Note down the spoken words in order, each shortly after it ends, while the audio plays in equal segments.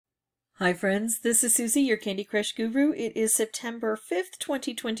Hi friends, this is Suzy, your Candy Crush guru. It is September 5th,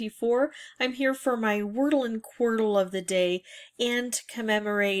 2024. I'm here for my Wordle and Quordle of the day and to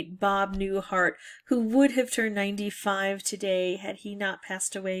commemorate Bob Newhart, who would have turned 95 today had he not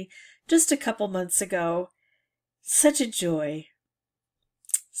passed away just a couple months ago. Such a joy.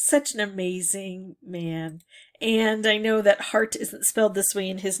 Such an amazing man. And I know that heart isn't spelled this way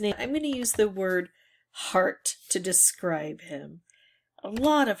in his name. I'm going to use the word heart to describe him. A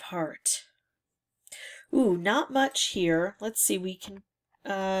lot of heart. Ooh, not much here. Let's see, we can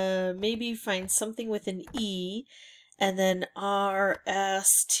maybe find something with an E, and then R,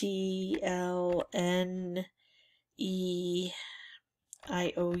 S, T, L, N, E,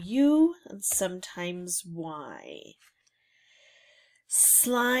 I, O, U, and sometimes Y.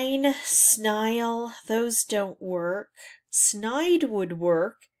 Sline, snile, those don't work. Snide would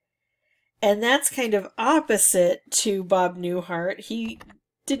work. And that's kind of opposite to Bob Newhart. He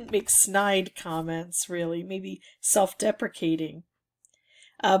didn't make snide comments, really, maybe self-deprecating.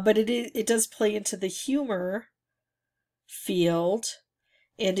 But it does play into the humor field,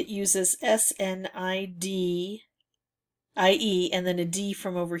 and it uses S-N-I-D-I-E, and then a D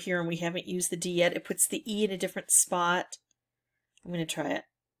from over here, and we haven't used the D yet. It puts the E in a different spot. I'm going to try it.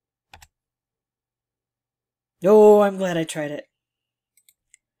 Oh, I'm glad I tried it.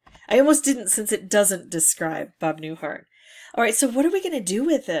 I almost didn't since it doesn't describe Bob Newhart. All right, so what are we going to do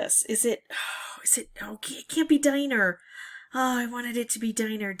with this? Oh, it can't be diner. Oh, I wanted it to be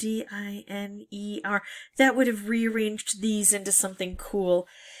diner. D-I-N-E-R. That would have rearranged these into something cool.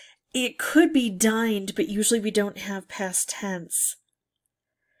 It could be dined, but usually we don't have past tense.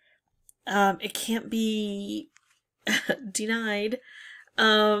 It can't be denied.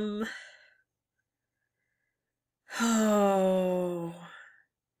 Oh...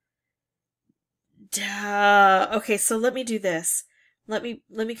 Okay, so let me do this. Let me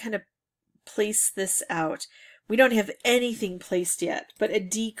kind of place this out. We don't have anything placed yet, but a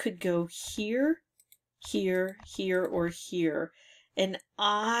D could go here, here, here, or here. And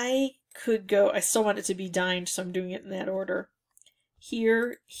I could go, I still want it to be dined, so I'm doing it in that order.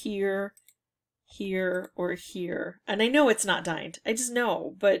 Here, here, here, or here. And I know it's not dined. I just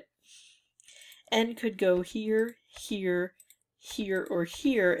know, but N could go here, here, here, or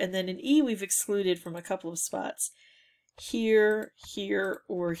here, and then an E we've excluded from a couple of spots. Here, here,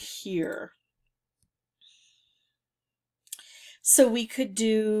 or here. So we could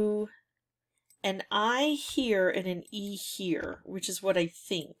do an I here and an E here, which is what I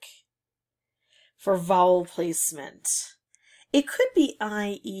think for vowel placement. It could be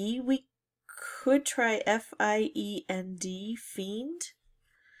I-E. We could try F-I-E-N-D, fiend.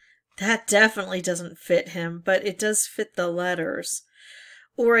 That definitely doesn't fit him, but it does fit the letters.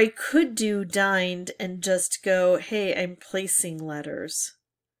 Or I could do dined and just go, hey, I'm placing letters.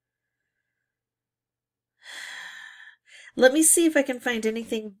 Let me see if I can find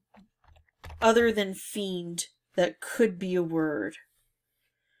anything other than fiend that could be a word.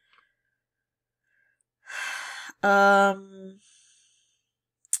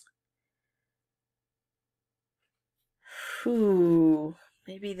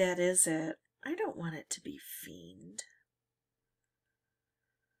 Maybe that is it. I don't want it to be fiend.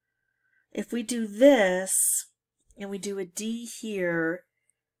 If we do this, and we do a D here,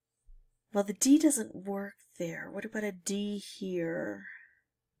 well, the D doesn't work there. What about a D here?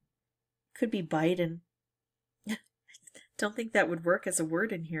 Could be Biden. Don't think that would work as a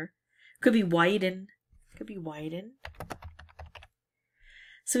word in here. Could be widen. Could be widen.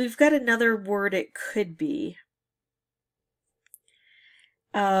 So we've got another word it could be.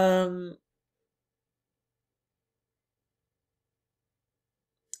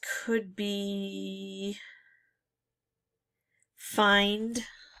 Could be find.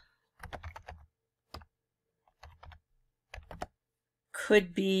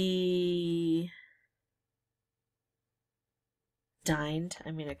 Could be dined.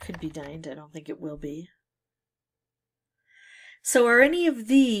 I mean, it could be dined. I don't think it will be. So are any of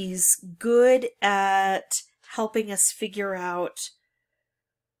these good at helping us figure out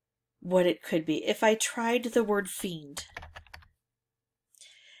what it could be? If I tried the word fiend.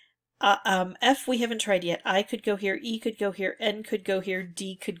 F we haven't tried yet. I could go here. E could go here. N could go here.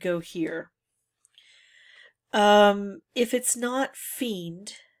 D could go here. If it's not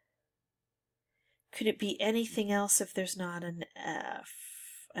fiend, could it be anything else if there's not an F?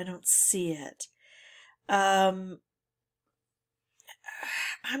 I don't see it. I'm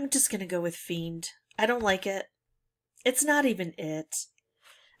just going to go with fiend. I don't like it. It's not even it.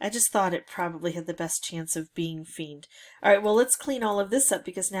 I just thought it probably had the best chance of being fiend. All right, well, let's clean all of this up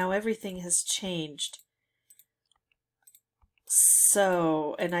because now everything has changed.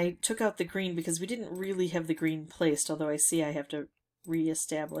 So, and I took out the green because we didn't really have the green placed, although I see I have to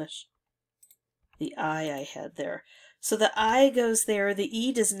reestablish the I had there. So the I goes there, the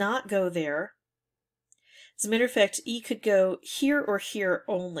E does not go there. As a matter of fact, E could go here or here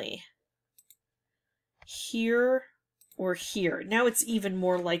only. Here or here. Now it's even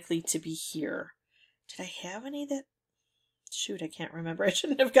more likely to be here. Did I have any that... Shoot, I can't remember. I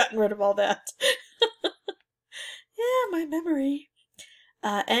shouldn't have gotten rid of all that. Yeah, my memory.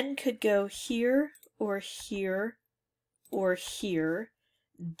 N could go here or here or here.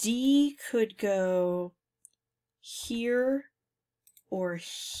 D could go here or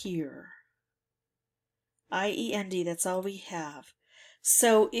here. I, E, N, D, that's all we have.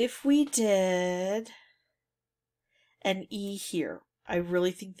 So if we did an E here, I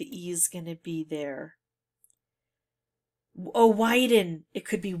really think the E is going to be there. Oh, widen. It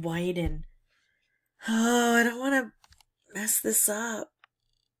could be widen. Oh, I don't want to mess this up.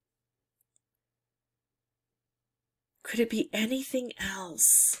 Could it be anything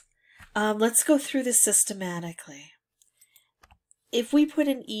else? Let's go through this systematically. If we put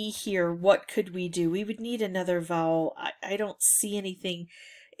an E here, what could we do? We would need another vowel. I don't see anything.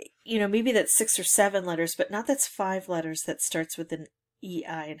 You know, maybe that's 6 or 7 letters, but not that's 5 letters that starts with an EI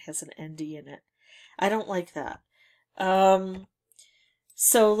and has an ND in it. I don't like that.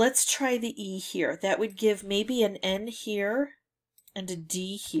 So let's try the E here. That would give maybe an N here and a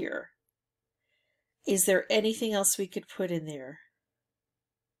D here. Is there anything else we could put in there?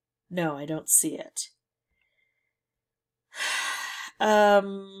 No, I don't see it.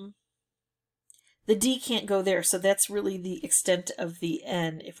 The D can't go there, so that's really the extent of the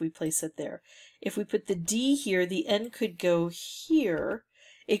N if we place it there. If we put the D here, the N could go here.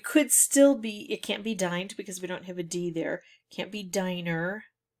 It could still be, it can't be dined because we don't have a D there. Can't be diner.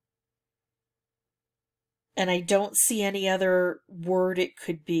 And I don't see any other word it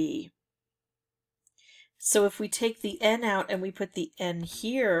could be. So if we take the N out and we put the N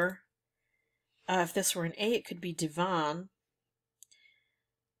here, if this were an A, it could be divan.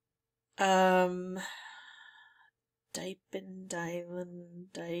 Dipen, Dylan,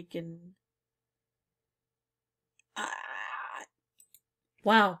 Digan.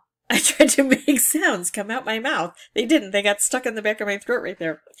 Wow. I tried to make sounds come out my mouth. They didn't. They got stuck in the back of my throat right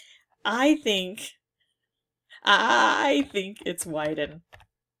there. I think it's widen.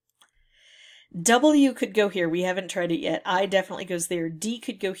 W could go here. We haven't tried it yet. I definitely goes there. D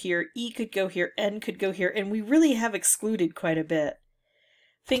could go here. E could go here. N could go here. And we really have excluded quite a bit.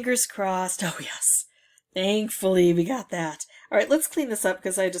 Fingers crossed. Oh, yes. Thankfully, we got that. All right, let's clean this up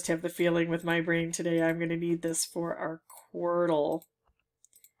because I just have the feeling with my brain today I'm going to need this for our Quordle.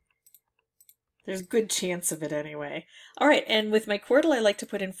 There's a good chance of it anyway. All right, and with my Quordle, I like to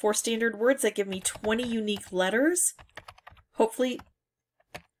put in 4 standard words that give me 20 unique letters. Hopefully,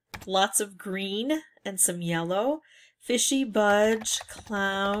 lots of green and some yellow. Fishy, budge,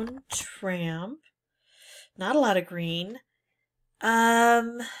 clown, tramp. Not a lot of green. Why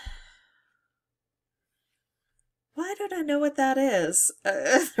don't I know what that is?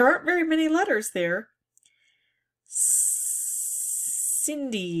 There aren't very many letters there.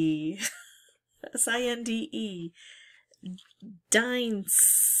 Cindy. S-I-N-D-E. Dines.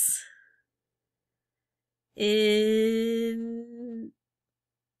 In...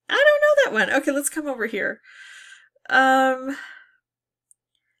 I don't know that one. Okay, let's come over here. Oh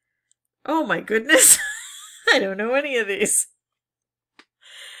my goodness. I don't know any of these.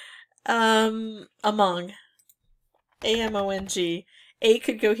 Among. A-M-O-N-G. A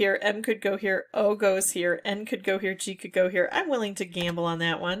could go here, M could go here, O goes here, N could go here, G could go here. I'm willing to gamble on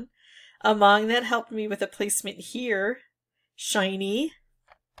that one. Among, that helped me with a placement here. Shiny.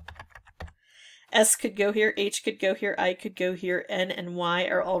 S could go here, H could go here, I could go here, N and Y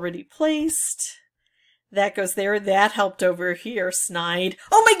are already placed. That goes there, that helped over here. Snide.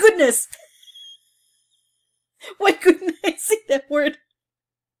 Oh my goodness! Why couldn't I see that word?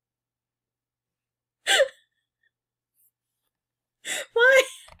 Why?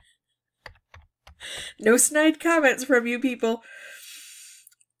 No snide comments from you people.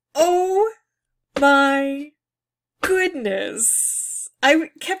 Oh my goodness.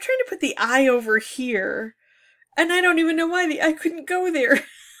 I kept trying to put the I over here, and I don't even know why the I couldn't go there.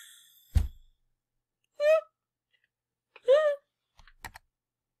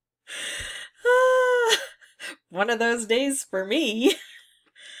 One of those days for me.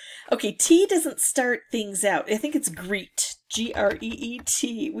 Okay, T doesn't start things out. I think it's greet.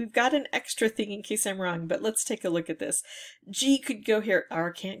 G-R-E-E-T. We've got an extra thing in case I'm wrong, but let's take a look at this. G could go here.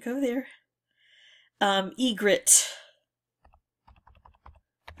 R can't go there. Egret.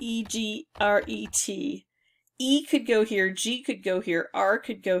 E-G-R-E-T. E could go here, G could go here, R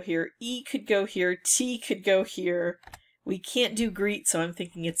could go here, E could go here, T could go here. We can't do greet, so I'm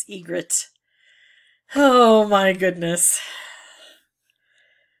thinking it's egret. Oh my goodness.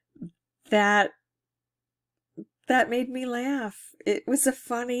 That made me laugh. It was a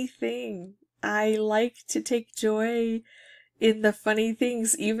funny thing. I like to take joy in the funny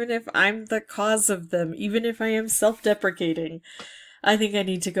things, even if I'm the cause of them, even if I am self-deprecating. I think I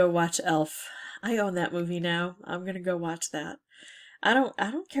need to go watch Elf. I own that movie now. I'm gonna go watch that. I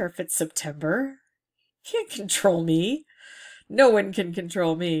don't care if it's September. Can't control me. No one can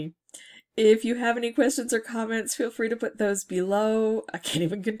control me. If you have any questions or comments, feel free to put those below. I can't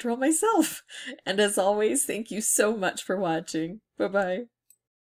even control myself. And as always, thank you so much for watching. Bye-bye.